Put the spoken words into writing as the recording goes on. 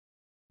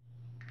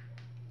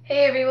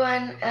Hey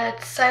everyone,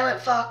 it's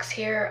Silent Fox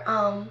here,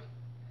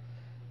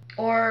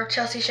 or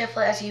Chelsea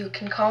Shiflett as you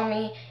can call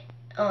me,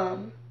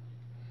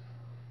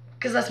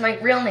 because that's my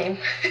real name.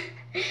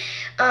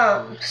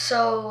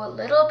 So a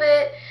little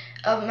bit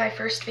of my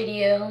first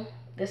video,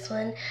 this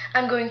one,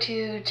 I'm going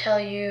to tell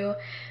you,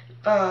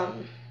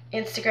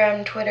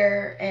 Instagram,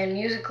 Twitter, and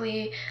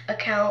Musical.ly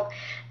account,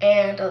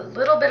 and a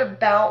little bit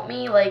about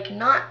me, like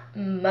not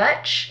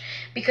much,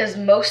 because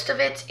most of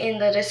it's in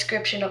the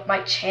description of my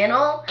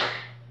channel.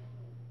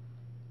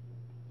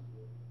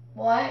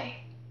 Why?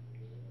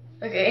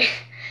 Okay.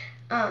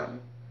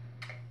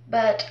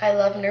 But I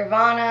love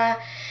Nirvana,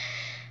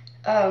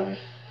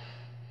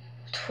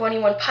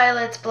 21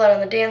 Pilots, Blood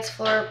on the Dance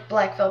Floor,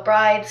 Black Veil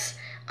Brides,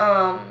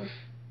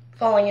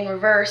 Falling in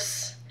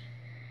Reverse.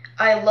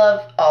 I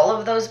love all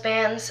of those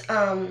bands.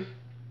 I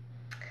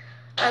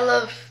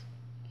love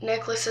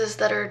necklaces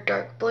that are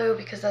dark blue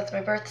because that's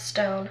my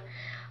birthstone.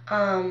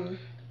 I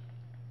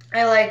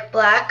like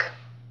black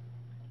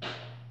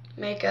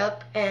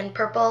makeup and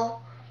purple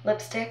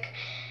lipstick.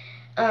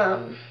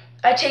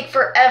 I take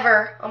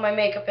forever on my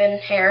makeup and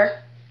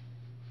hair.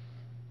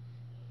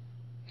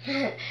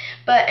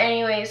 But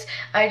anyways,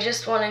 I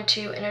just wanted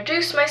to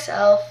introduce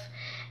myself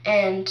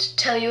and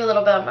tell you a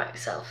little about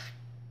myself.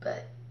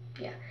 But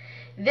yeah,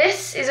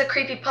 this is a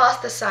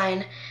creepypasta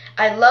sign.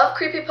 I love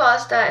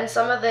creepypasta, and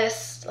some of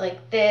this,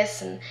 like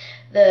this and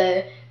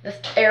the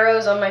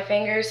arrows on my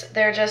fingers,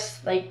 they're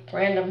just like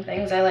random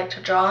things I like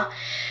to draw.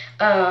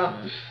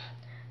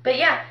 But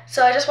yeah,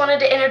 so I just wanted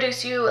to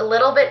introduce you a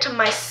little bit to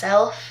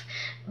myself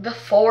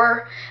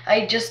before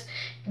I just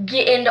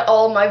get into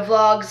all my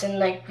vlogs and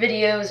like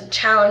videos and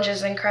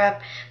challenges and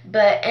crap.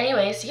 But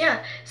anyways, yeah,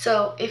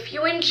 so if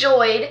you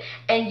enjoyed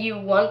and you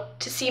want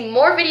to see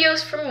more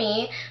videos from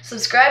me,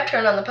 subscribe,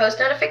 turn on the post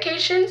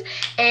notifications,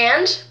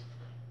 and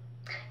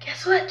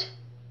guess what?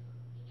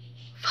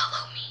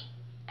 Follow me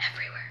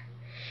everywhere.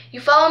 You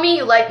follow me,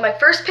 you like my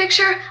first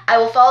picture, I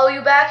will follow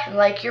you back and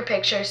like your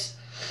pictures.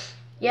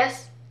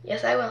 Yes?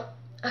 Yes, I will.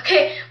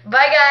 Okay,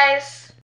 bye guys.